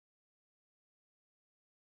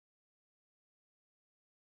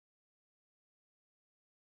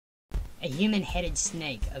A human-headed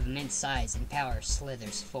snake of immense size and power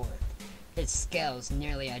slithers forth, its scales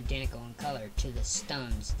nearly identical in color to the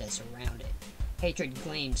stones that surround it. Hatred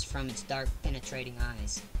gleams from its dark, penetrating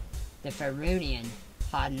eyes. The Faerunian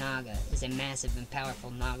Naga is a massive and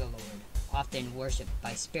powerful Naga lord, often worshipped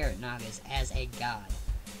by spirit Nagas as a god.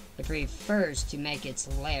 It prefers to make its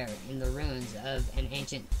lair in the ruins of an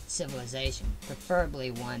ancient civilization,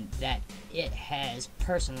 preferably one that it has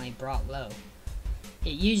personally brought low.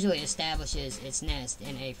 It usually establishes its nest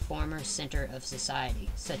in a former center of society,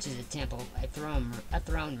 such as a temple, a throne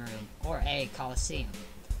room, or a coliseum.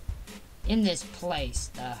 In this place,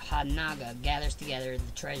 the Naga gathers together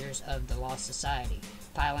the treasures of the lost society,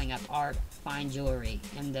 piling up art, fine jewelry,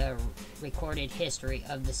 and the recorded history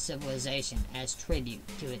of the civilization as tribute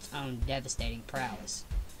to its own devastating prowess.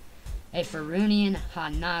 A Faerunian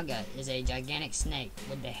Naga is a gigantic snake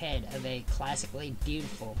with the head of a classically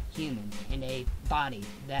beautiful human and a body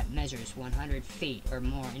that measures 100 feet or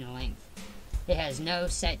more in length. It has no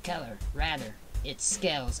set color, rather, its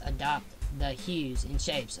scales adopt the hues and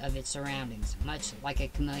shapes of its surroundings, much like a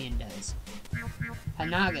chameleon does.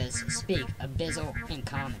 Nagas speak Abyssal in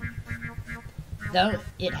common. Though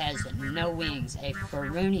it has no wings, a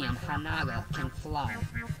Faerunian Naga can fly,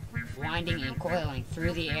 winding and coiling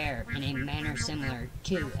through the air in a manner similar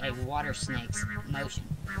to a water snake's motion.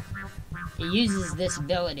 It uses this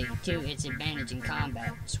ability to its advantage in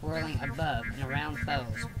combat, swirling above and around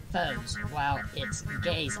foes while its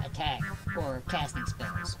gaze attack or casting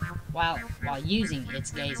spells. While using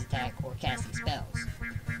its gaze attack or casting spells.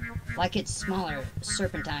 Like its smaller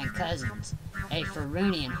serpentine cousins, a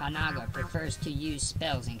Faerunian Naga prefers to use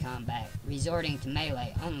spells in combat, resorting to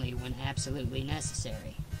melee only when absolutely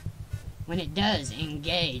necessary. When it does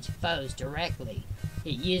engage foes directly,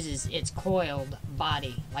 it uses its coiled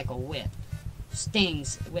body like a whip,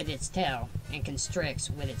 stings with its tail, and constricts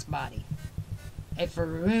with its body. A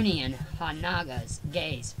Faerunian Naga's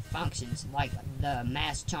gaze functions like the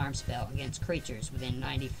mass charm spell against creatures within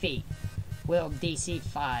 90 feet, will DC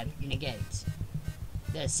 5 negates.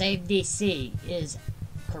 The save DC is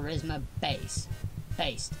charisma based.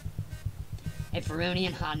 A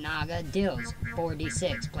Faerunian Naga deals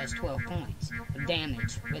 4d6 plus 12 points of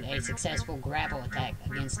damage with a successful grapple attack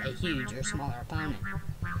against a huge or smaller opponent.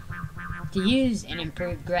 To use an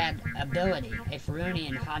improved grab ability, a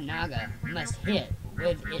Faerunian Naga must hit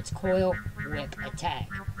with its coil whip attack.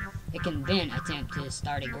 It can then attempt to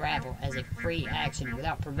start a grapple as a free action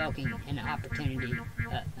without provoking an opportunity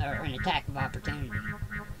or an attack of opportunity.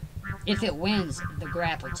 If it wins the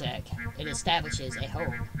grapple check, it establishes a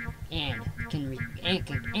hold and can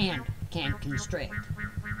constrict.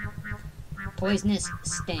 Poisonous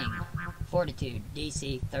Sting, Fortitude,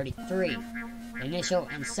 DC 33. Initial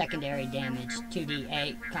and secondary damage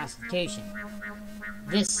 2d8 Constitution.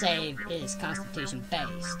 This save is Constitution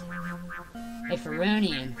based. A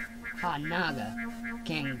Faerunian Naga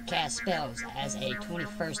can cast spells as a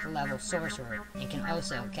 21st level sorcerer and can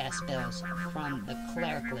also cast spells from the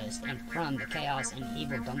cleric list and from the chaos and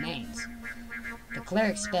evil domains. The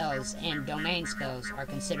cleric spells and domain spells are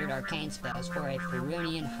considered arcane spells for a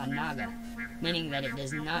Faerunian Naga, meaning that it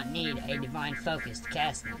does not need a divine focus to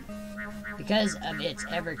cast them. Because of its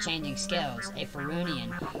ever-changing scales, a Faerunian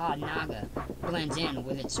Naga blends in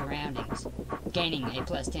with its surroundings, gaining a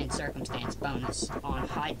plus 10 circumstance bonus on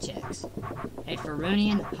hide checks. A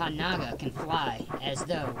Faerunian Naga can fly as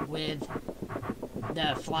though with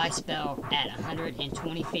the fly spell at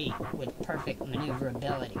 120 feet with perfect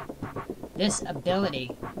maneuverability. This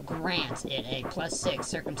ability grants it a plus 6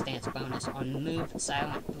 circumstance bonus on move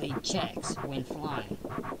silently checks when flying.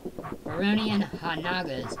 Faerunian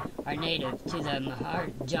Nagas are native to the Mahar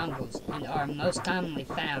jungles and are most commonly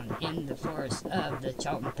found in the forests of the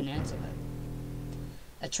Chalton Peninsula.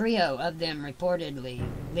 A trio of them reportedly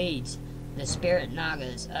leads the spirit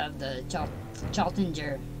Nagas of the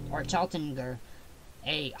Chaltinger.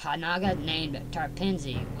 A Naga named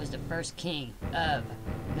Tarpenzi was the first king of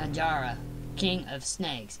Najara, king of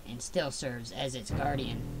snakes, and still serves as its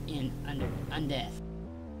guardian in undeath.